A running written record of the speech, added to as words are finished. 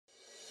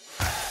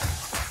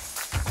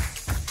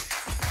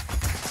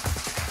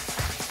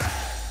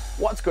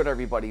What's good,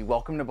 everybody?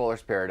 Welcome to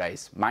Bowler's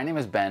Paradise. My name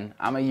is Ben.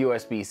 I'm a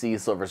USBC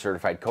Silver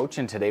Certified Coach,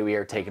 and today we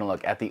are taking a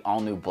look at the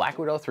all-new Black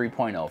Widow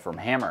 3.0 from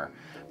Hammer.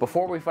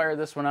 Before we fire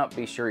this one up,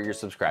 be sure you're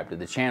subscribed to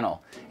the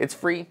channel. It's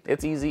free,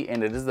 it's easy,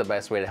 and it is the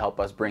best way to help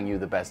us bring you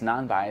the best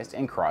non-biased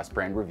and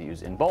cross-brand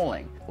reviews in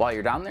bowling. While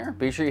you're down there,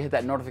 be sure you hit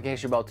that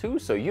notification bell too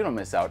so you don't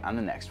miss out on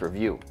the next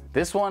review.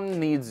 This one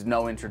needs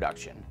no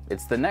introduction.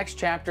 It's the next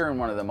chapter in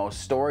one of the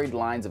most storied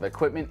lines of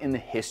equipment in the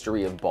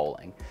history of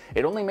bowling.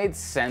 It only made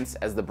sense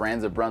as the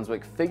Brands of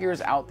Brunswick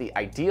figures out the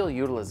ideal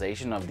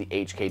utilization of the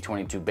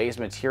HK22 base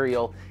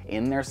material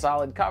in their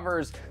solid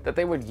covers that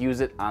they would use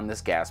it on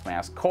this gas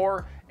mask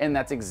core, and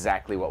that's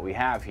exactly what we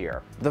have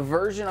here. The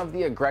version of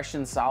the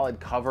aggression solid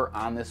cover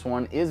on this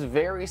one is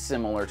very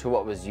similar to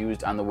what was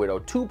used on the Widow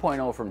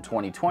 2.0 from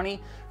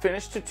 2020,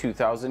 finished to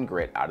 2000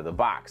 grit out of the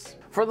box.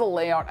 For the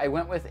layout, I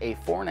went with a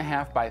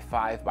 4.5 by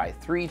 5 by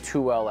 3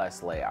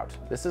 2LS layout.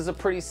 This is a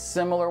pretty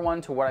similar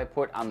one to what I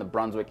put on the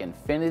Brunswick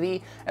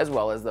Infinity, as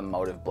well as the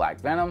Motiv Black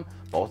Venom,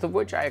 both of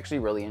which I actually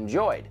really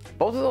enjoyed.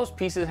 Both of those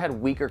pieces had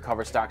weaker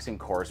cover stocks and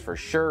cores for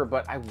sure,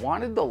 but I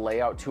wanted the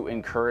layout to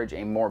encourage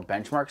a more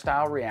benchmark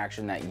style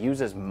reaction that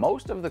uses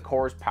most of the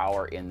core's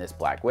power in this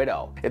Black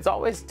Widow. It's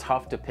always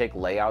tough to pick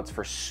layouts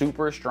for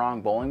super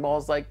strong bowling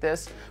balls like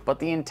this, but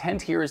the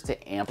intent here is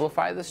to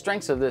amplify the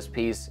strengths of this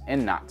piece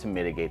and not to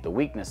mitigate the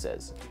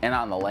weaknesses. And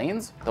on the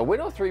lanes, the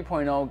Widow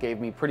 3.0 gave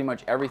me pretty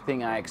much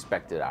everything I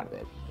expected out of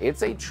it.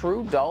 It's a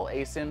true dull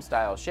asym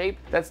style shape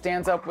that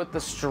stands up with the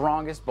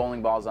strongest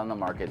bowling balls on the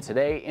market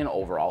today in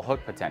overall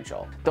hook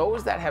potential.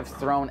 Those that have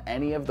thrown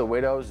any of the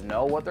Widows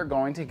know what they're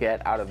going to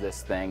get out of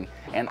this thing,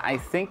 and I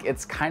think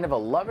it's kind of a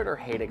love it or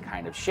hate it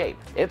kind of shape.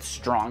 It's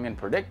strong and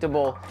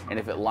predictable, and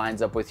if it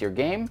lines up with your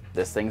game,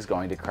 this thing's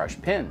going to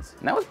crush pins.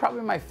 And that was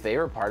probably my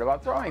favorite part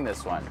about throwing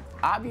this one.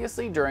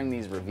 Obviously, during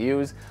these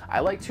reviews, I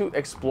like to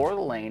explore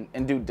the lane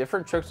and do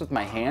different tricks with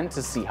my hand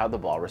to see how the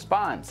ball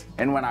responds.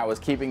 And when I was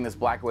keeping this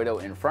Black Widow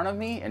in front of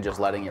me and just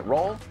letting it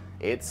roll,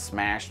 it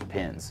smashed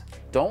pins.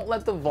 Don't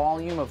let the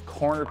volume of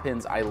corner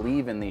pins I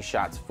leave in these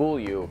shots fool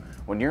you.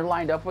 When you're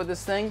lined up with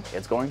this thing,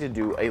 it's going to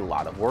do a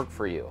lot of work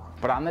for you.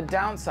 But on the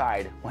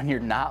downside, when you're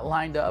not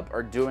lined up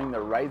or doing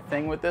the right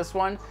thing with this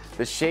one,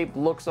 the shape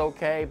looks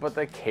okay, but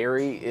the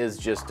carry is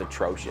just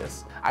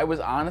atrocious. I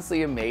was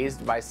honestly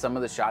amazed by some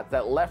of the shots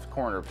that left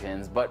corner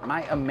pins, but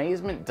my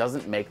amazement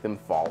doesn't make them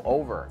fall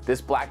over.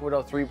 This Black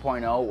Widow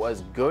 3.0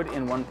 was good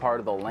in one part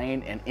of the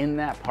lane, and in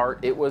that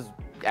part, it was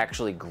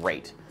actually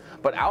great.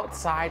 But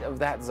outside of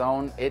that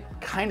zone, it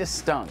kind of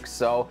stunk,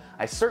 so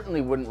I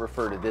certainly wouldn't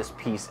refer to this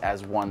piece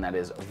as one that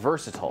is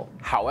versatile.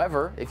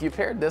 However, if you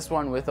paired this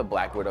one with a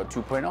Black Widow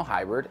 2.0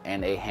 hybrid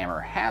and a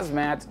Hammer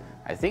Hazmat,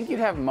 I think you'd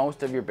have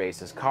most of your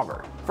bases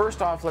covered.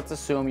 First off, let's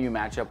assume you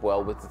match up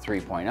well with the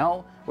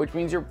 3.0, which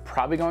means you're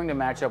probably going to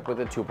match up with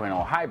a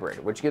 2.0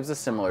 hybrid, which gives a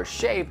similar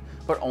shape,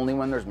 but only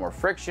when there's more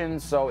friction,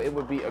 so it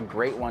would be a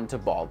great one to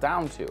ball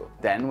down to.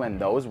 Then when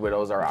those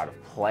Widows are out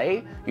of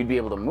play, you'd be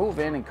able to move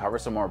in and cover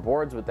some more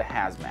boards with the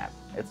Hazmat.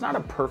 It's not a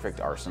perfect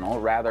arsenal,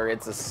 rather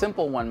it's a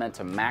simple one meant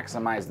to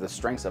maximize the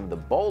strengths of the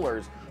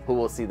bowlers who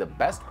will see the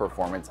best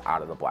performance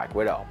out of the Black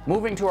Widow.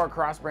 Moving to our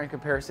cross-brand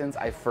comparisons,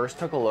 I first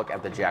took a look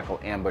at the Jackal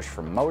Ambush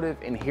from Motiv,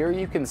 and here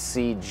you can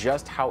see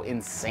just how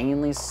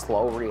insanely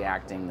slow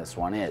reacting this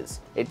one is.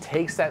 It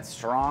takes that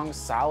strong,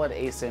 solid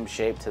asym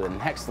shape to the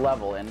next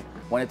level, and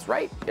when it's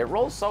right, it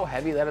rolls so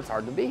heavy that it's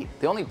hard to beat.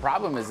 The only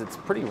problem is it's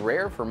pretty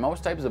rare for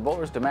most types of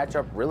bowlers to match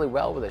up really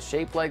well with a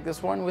shape like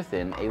this one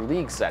within a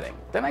league setting.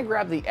 Then I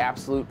grabbed the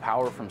Absolute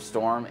Power from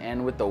Storm,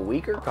 and with the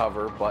weaker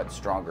cover but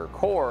stronger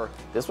core,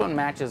 this one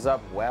matches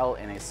up well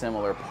in a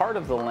similar part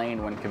of the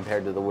lane when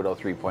compared to the Widow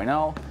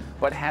 3.0,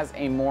 but has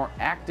a more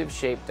active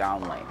shape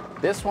down lane.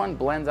 This one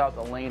blends out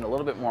the lane a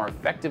little bit more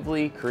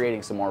effectively,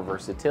 creating some more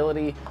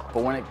versatility,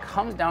 but when it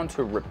comes down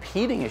to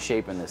repeating a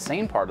shape in the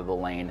same part of the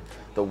lane,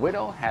 the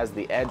Widow has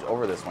the edge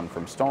over this one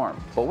from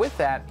Storm. But with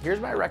that,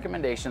 here's my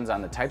recommendations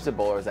on the types of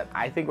bowlers that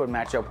I think would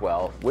match up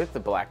well with the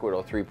Black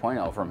Widow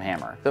 3.0 from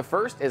Hammer. The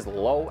first is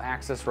low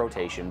axis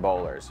rotation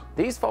bowlers.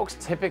 These folks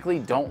typically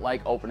don't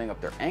like opening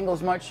up their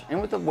angles much,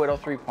 and with the Widow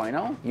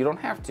 3.0, you don't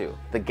have to.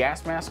 The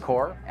gas mask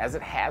core, as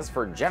it has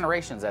for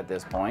generations at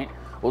this point,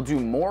 will do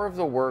more of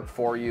the work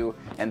for you,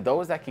 and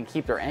those that can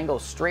keep their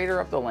angles straighter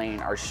up the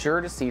lane are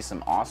sure to see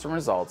some awesome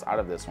results out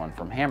of this one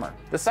from Hammer.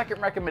 The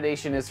second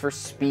recommendation is for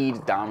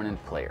speed dominant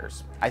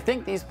players. I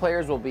think these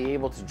players will be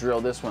able to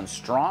drill this one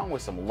strong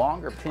with some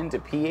longer pin to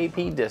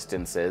PAP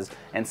distances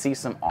and see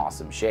some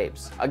awesome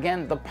shapes.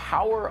 Again, the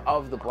power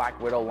of the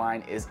Black Widow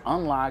line is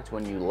unlocked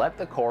when you let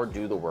the core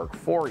do the work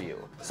for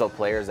you. So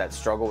players that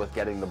struggle with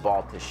getting the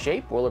ball to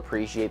shape will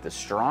appreciate the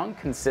strong,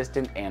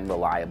 consistent, and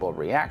reliable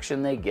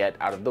reaction they get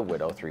out of the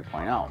Widow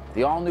 3.0.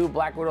 The all-new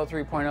Black Widow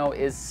 3.0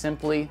 is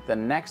simply the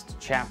next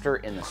chapter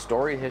in the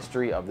storied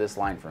history of this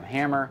line from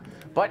Hammer,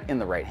 but in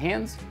the right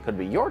hands could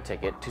be your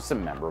ticket to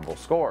some memorable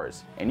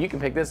scores. And you can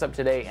pick this up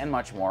today and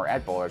much more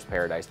at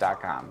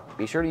bowlersparadise.com.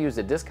 Be sure to use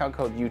the discount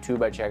code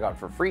YouTube at checkout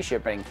for free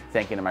shipping.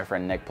 Thank you to my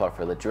friend Nick Pluff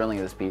for the drilling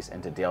of this piece,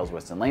 and to Dale's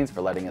Weston Lanes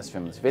for letting us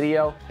film this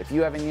video. If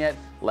you haven't yet,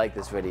 like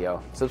this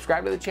video,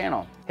 subscribe to the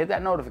channel, hit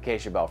that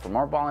notification bell for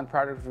more ball and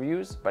product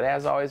reviews. But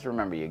as always,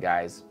 remember you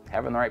guys,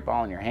 having the right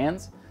ball in your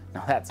hands,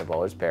 now that's a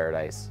bowler's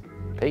paradise.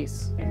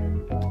 Peace.